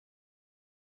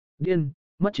Điên,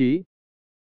 mất trí.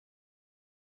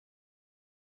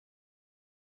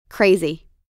 Crazy.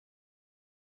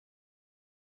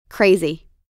 Crazy.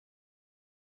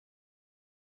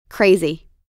 Crazy.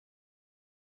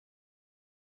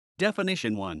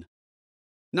 Definition 1.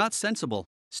 Not sensible,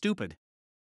 stupid.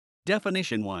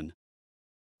 Definition 1.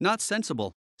 Not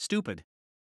sensible, stupid.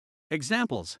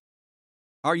 Examples.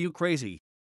 Are you crazy?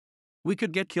 We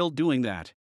could get killed doing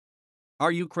that.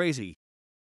 Are you crazy?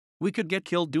 We could get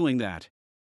killed doing that.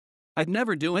 I'd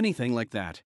never do anything like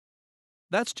that.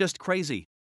 That's just crazy.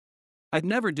 I'd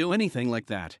never do anything like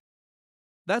that.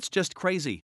 That's just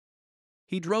crazy.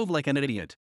 He drove like an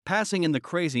idiot, passing in the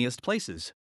craziest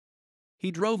places. He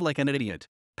drove like an idiot,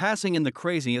 passing in the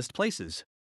craziest places.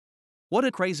 What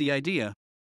a crazy idea.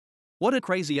 What a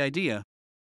crazy idea.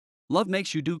 Love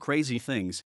makes you do crazy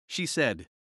things, she said.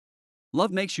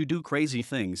 Love makes you do crazy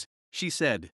things, she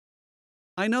said.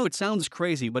 I know it sounds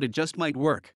crazy, but it just might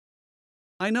work.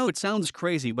 I know it sounds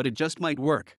crazy, but it just might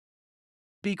work.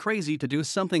 Be crazy to do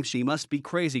something, she must be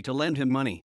crazy to lend him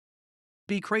money.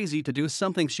 Be crazy to do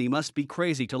something, she must be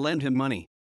crazy to lend him money.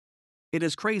 It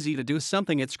is crazy to do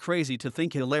something, it's crazy to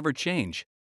think he'll ever change.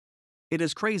 It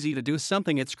is crazy to do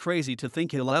something, it's crazy to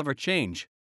think he'll ever change.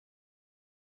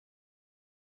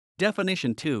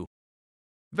 Definition 2.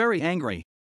 Very angry.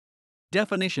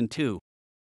 Definition 2.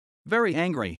 Very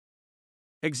angry.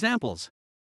 Examples.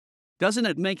 Doesn't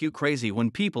it make you crazy when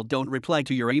people don't reply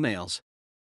to your emails?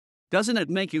 Doesn't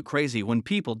it make you crazy when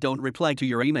people don't reply to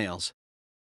your emails?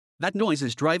 That noise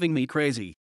is driving me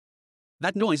crazy.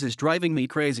 That noise is driving me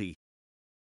crazy.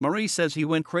 Marie says he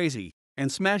went crazy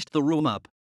and smashed the room up.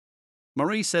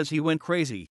 Marie says he went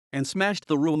crazy and smashed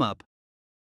the room up.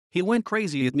 He went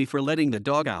crazy at me for letting the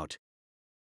dog out.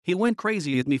 He went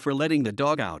crazy at me for letting the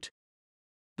dog out.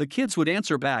 The kids would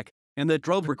answer back, and that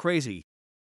drove her crazy.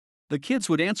 The kids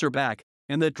would answer back,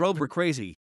 and that drove her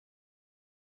crazy.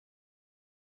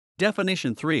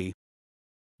 Definition 3.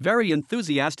 Very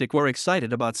enthusiastic or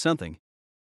excited about something.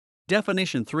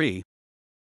 Definition 3.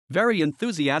 Very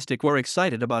enthusiastic or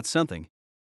excited about something.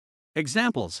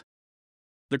 Examples.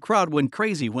 The crowd went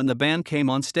crazy when the band came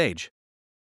on stage.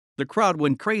 The crowd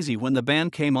went crazy when the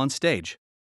band came on stage.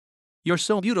 You're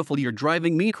so beautiful, you're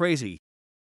driving me crazy.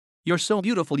 You're so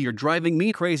beautiful, you're driving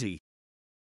me crazy.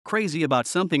 Crazy about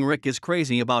something, Rick is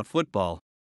crazy about football.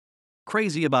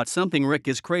 Crazy about something, Rick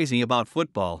is crazy about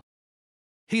football.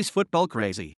 He's football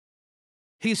crazy.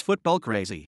 He's football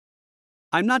crazy.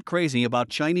 I'm not crazy about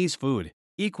Chinese food,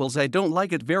 equals I don't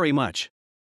like it very much.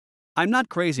 I'm not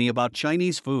crazy about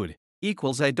Chinese food,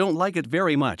 equals I don't like it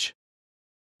very much.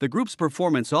 The group's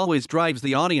performance always drives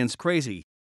the audience crazy.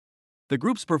 The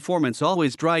group's performance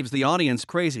always drives the audience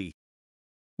crazy.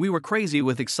 We were crazy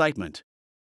with excitement.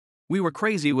 We were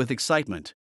crazy with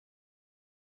excitement.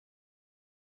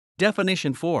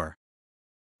 Definition 4.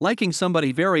 Liking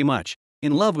somebody very much,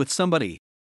 in love with somebody.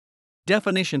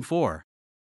 Definition 4.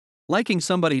 Liking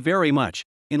somebody very much,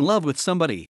 in love with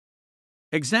somebody.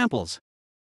 Examples.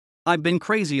 I've been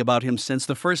crazy about him since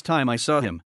the first time I saw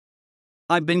him.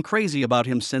 I've been crazy about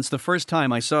him since the first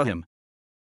time I saw him.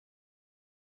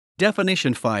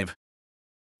 Definition 5.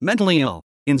 Mentally ill,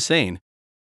 insane.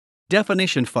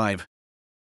 Definition 5.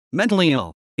 Mentally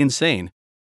ill, insane.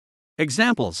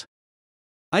 Examples.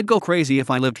 I'd go crazy if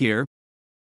I lived here.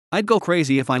 I'd go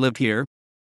crazy if I lived here.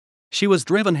 She was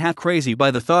driven half crazy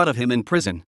by the thought of him in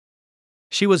prison.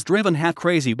 She was driven half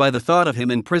crazy by the thought of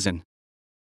him in prison.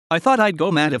 I thought I'd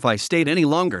go mad if I stayed any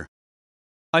longer.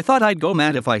 I thought I'd go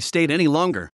mad if I stayed any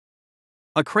longer.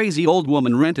 A crazy old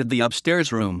woman rented the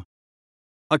upstairs room.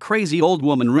 A crazy old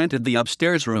woman rented the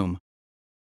upstairs room.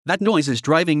 That noise is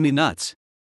driving me nuts.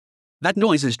 That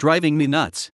noise is driving me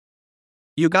nuts.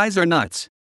 You guys are nuts.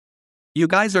 You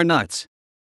guys are nuts.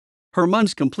 Her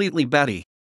mum's completely batty.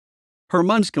 Her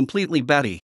mum's completely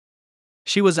batty.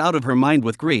 She was out of her mind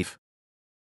with grief.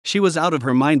 She was out of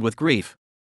her mind with grief.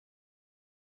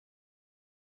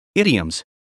 Idioms.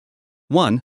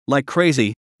 1. Like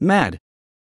crazy, mad.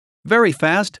 Very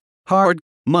fast, hard,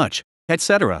 much,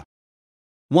 etc.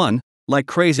 1. Like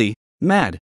crazy,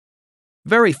 mad.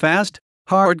 Very fast,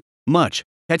 hard, much,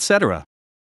 etc.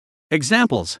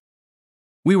 Examples.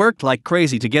 We worked like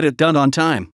crazy to get it done on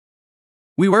time.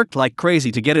 We worked like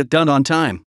crazy to get it done on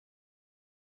time.